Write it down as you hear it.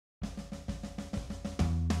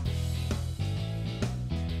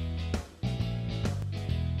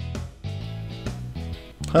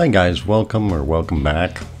Hi guys, welcome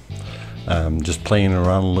back. Just playing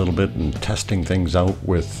around a little bit and testing things out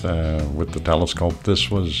with the telescope. This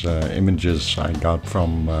was images I got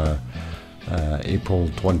from April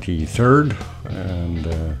 23rd,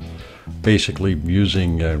 and basically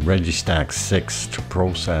using RegiStax 6 to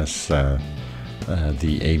process the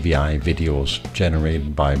AVI videos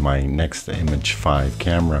generated by my NexImage 5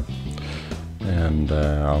 camera. And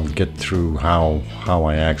I'll get through how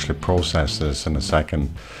I actually process this in a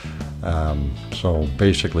second. So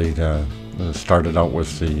basically started out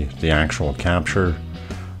with the actual capture,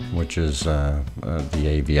 which is the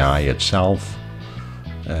AVI itself,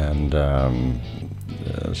 and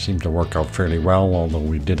seemed to work out fairly well, although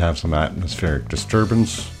we did have some atmospheric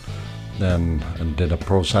disturbance. Then I did a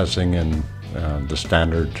processing and the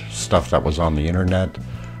standard stuff that was on the internet,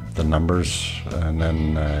 the numbers, and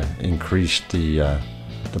then increased the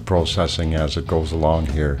processing as it goes along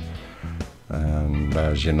here, and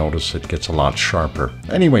as you notice it gets a lot sharper.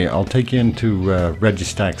 Anyway, I'll take you into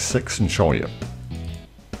RegiStax 6 and show you.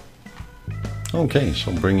 Okay,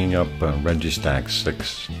 so bringing up RegiStax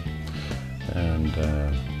 6, and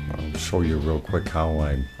I'll show you real quick how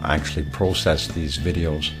I actually process these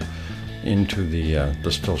videos into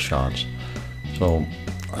the still shots. So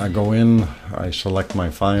I go in, I select my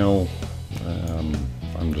file.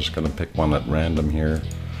 I'm just going to pick one at random here.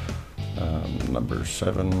 Number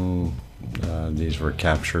 7. These were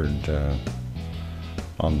captured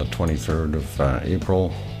on the 23rd of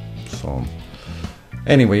April. So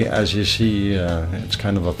anyway, as you see, it's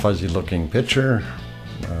kind of a fuzzy looking picture.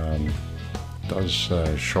 Does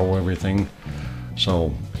show everything.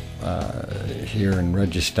 So here in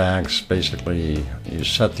RegiStax, basically you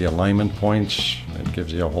set the alignment points. It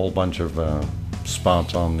gives you a whole bunch of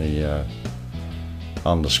spots on the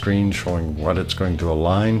screen showing what it's going to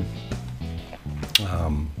align.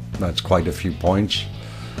 That's quite a few points.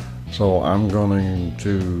 So I'm going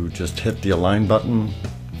to just hit the align button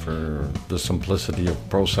for the simplicity of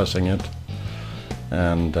processing it.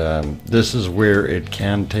 And this is where it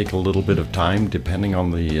can take a little bit of time depending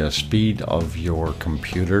on the speed of your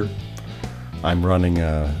computer. I'm running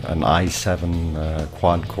an i7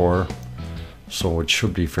 quad core, so it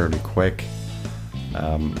should be fairly quick,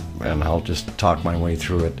 and I'll just talk my way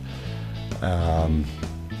through it.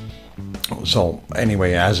 So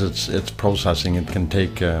anyway, as it's processing, it can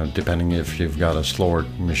take, depending if you've got a slower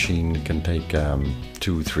machine, it can take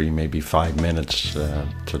 2, 3, maybe 5 minutes to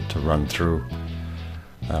run through.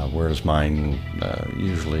 Whereas mine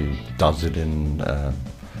usually does it in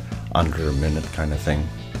under a minute kind of thing.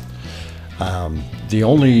 The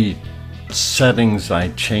only settings I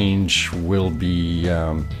change will be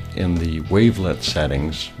in the wavelet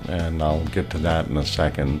settings, and I'll get to that in a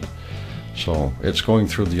second. So it's going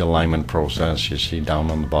through the alignment process. You see down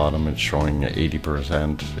on the bottom it's showing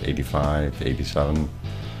 80%, 85, 87,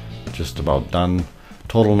 just about done.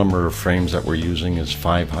 Total number of frames that we're using is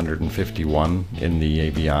 551 in the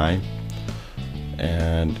AVI,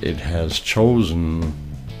 and it has chosen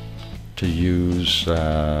to use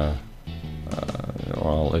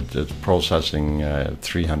well, it's processing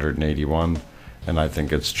 381, and I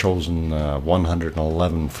think it's chosen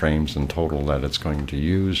 111 frames in total that it's going to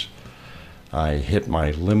use. I hit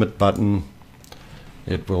my limit button.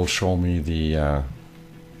 It will show me the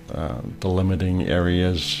limiting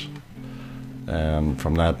areas. And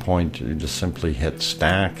from that point, you just simply hit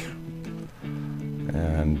stack,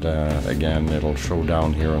 and again it'll show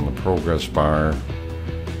down here on the progress bar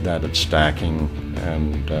that it's stacking.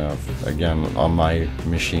 And again, on my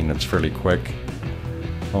machine it's fairly quick.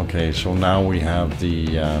 Okay, so now we have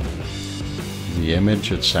the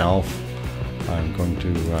image itself. I'm going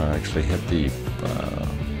to actually hit the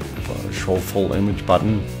show full image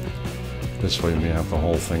button. This way we have the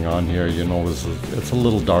whole thing on here. You notice it's a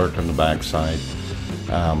little dark on the back side,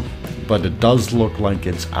 but it does look like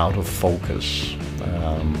it's out of focus,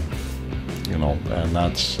 you know, and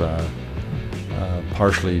that's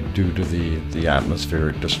partially due to the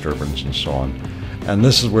atmospheric disturbance and so on. And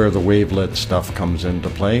this is where the wavelet stuff comes into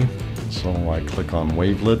play. So I click on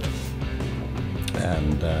wavelet,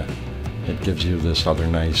 and it gives you this other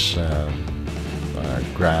nice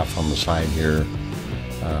graph on the side here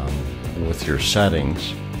with your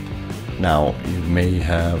settings. Now you may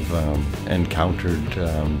have encountered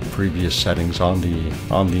previous settings on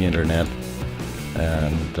the internet,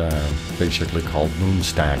 and basically called moon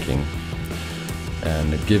stacking,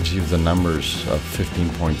 and it gives you the numbers of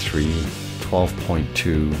 15.3,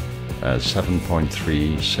 12.2,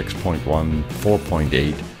 7.3, 6.1,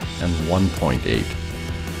 4.8, and 1.8.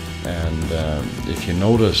 And if you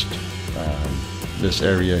noticed, this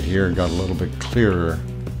area here got a little bit clearer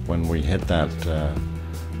when we hit that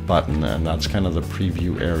button, and that's kind of the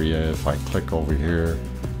preview area. If I click over here,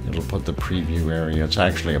 it'll put the preview area. It's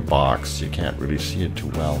actually a box. You can't really see it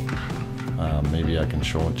too well. Maybe I can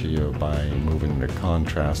show it to you by moving the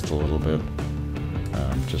contrast a little bit,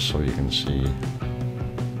 just so you can see.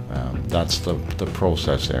 That's the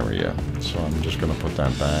process area. So I'm just going to put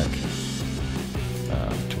that back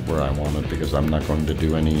to where I want it, because I'm not going to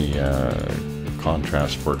do any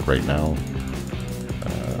contrast work right now.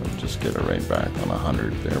 Just get it right back on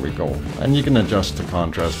 100. There we go. And you can adjust the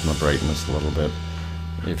contrast and the brightness a little bit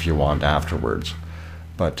if you want afterwards.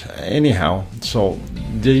 But anyhow, so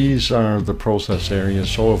these are the process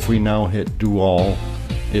areas. So if we now hit do all,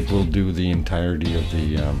 it will do the entirety of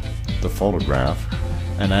the photograph.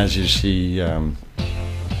 And as you see,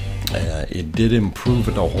 it did improve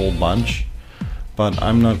it a whole bunch, but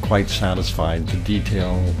I'm not quite satisfied. The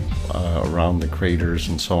detail around the craters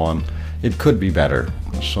and so on, it could be better.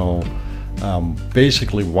 So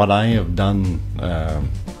basically what I have done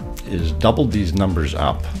is doubled these numbers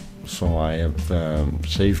up. So I have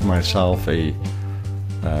saved myself a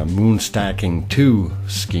moon stacking 2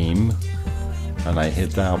 scheme, and I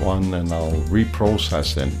hit that one and I'll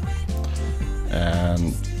reprocess it.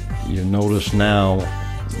 And you notice now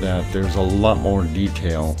that there's a lot more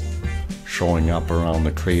detail showing up around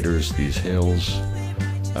the craters, these hills,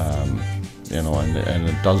 you know, and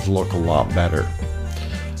it does look a lot better.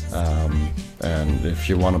 And if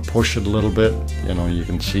you want to push it a little bit, you know, you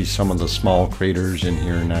can see some of the small craters in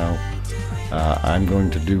here now. I'm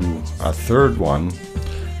going to do a third one,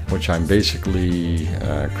 which I'm basically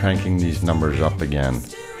cranking these numbers up again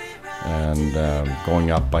and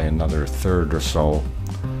going up by another third or so,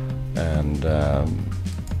 and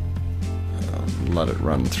let it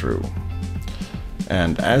run through.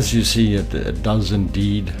 And as you see, it does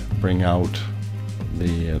indeed bring out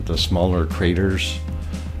the smaller craters.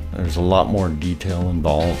 There's a lot more detail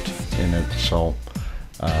involved in it. So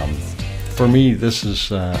for me, this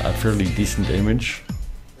is a fairly decent image,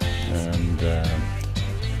 and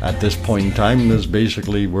at this point in time, this is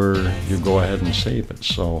basically where you go ahead and save it.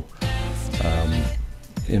 So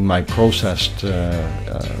in my processed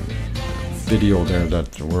video there,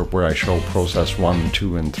 where I show process 1,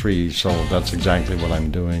 2, and 3, so that's exactly what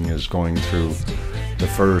I'm doing, is going through the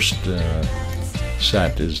first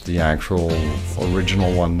set is the actual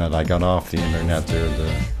original one that I got off the internet there,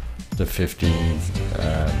 the 15,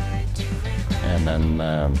 and then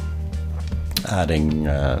adding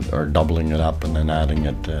or doubling it up and then adding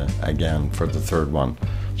it again for the third one.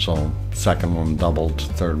 So second one doubled,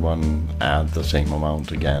 third one add the same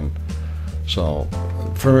amount again. So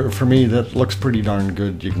for me, that looks pretty darn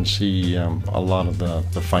good. You can see a lot of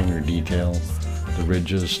the finer detail, the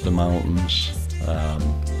ridges, the mountains.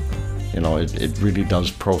 You know, it really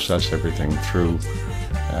does process everything through,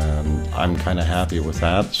 and I'm kind of happy with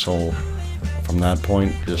that. So from that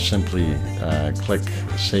point, just simply click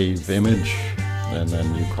Save Image, and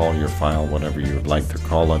then you call your file whatever you would like to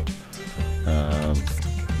call it.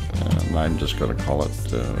 And I'm just going to call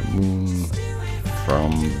it Moon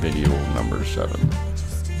from Video number 7.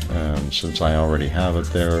 And since I already have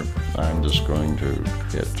it there, I'm just going to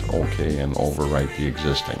hit OK and overwrite the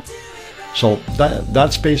existing. So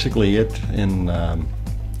that's basically it in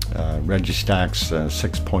RegiStax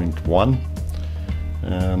 6.1,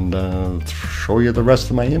 and show you the rest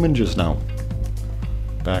of my images now.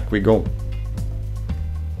 Back we go.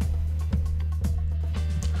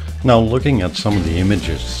 Now, looking at some of the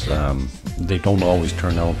images, they don't always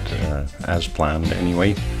turn out as planned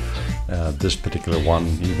anyway. This particular one,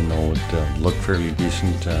 even though it looked fairly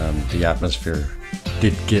decent, the atmosphere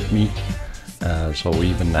did get me. So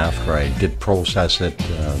even after I did process it,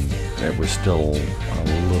 it was still a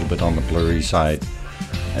little bit on the blurry side.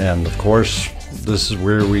 And of course, this is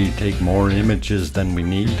where we take more images than we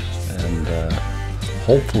need, and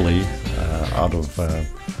hopefully out of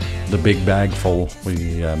the big bag full, we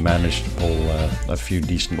managed to pull a few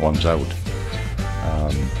decent ones out.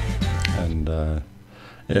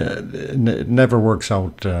 It never works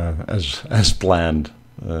out as planned.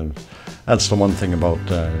 That's the one thing about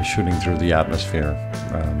shooting through the atmosphere.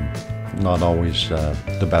 Not always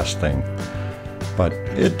the best thing, but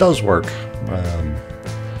it does work.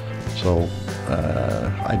 So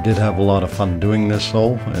I did have a lot of fun doing this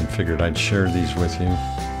though, and figured I'd share these with you.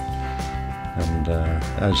 And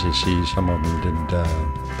as you see, some of them did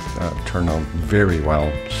turn out very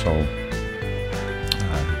well, so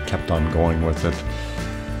I kept on going with it.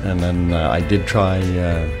 And then I did try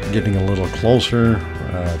getting a little closer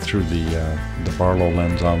through the Barlow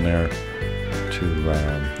lens on there to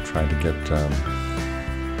try to get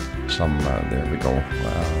some, there we go,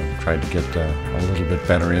 try to get a little bit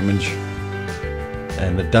better image.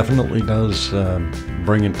 And it definitely does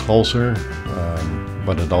bring it closer,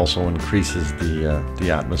 but it also increases the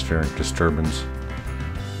atmospheric disturbance.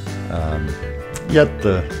 Yet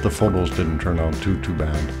the photos didn't turn out too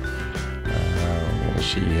bad. We'll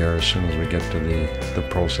see here as soon as we get to the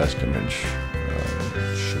processed image.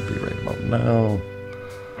 It should be right about now.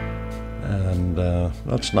 And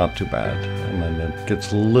that's not too bad. And then it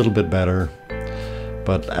gets a little bit better.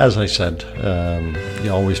 But as I said,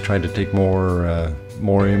 you always try to take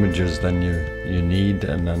more images than you need,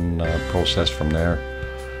 and then process from there.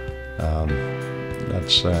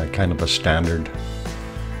 That's kind of a standard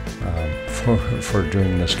for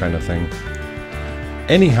doing this kind of thing.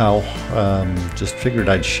 Anyhow, just figured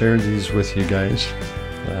I'd share these with you guys,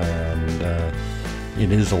 and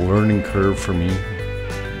it is a learning curve for me.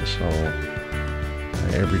 So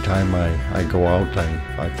every time I go out,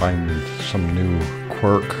 I find some new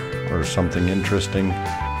quirk or something interesting,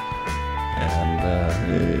 and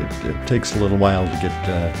it takes a little while to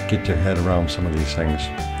get your head around some of these things.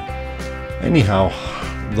 Anyhow,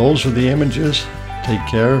 those are the images. Take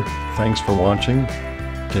care. Thanks for watching.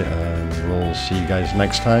 We'll see you guys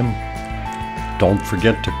next time. Don't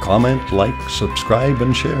forget to comment, like, subscribe,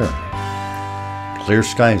 and share. Clear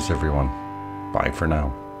skies, everyone. Bye for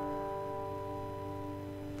now.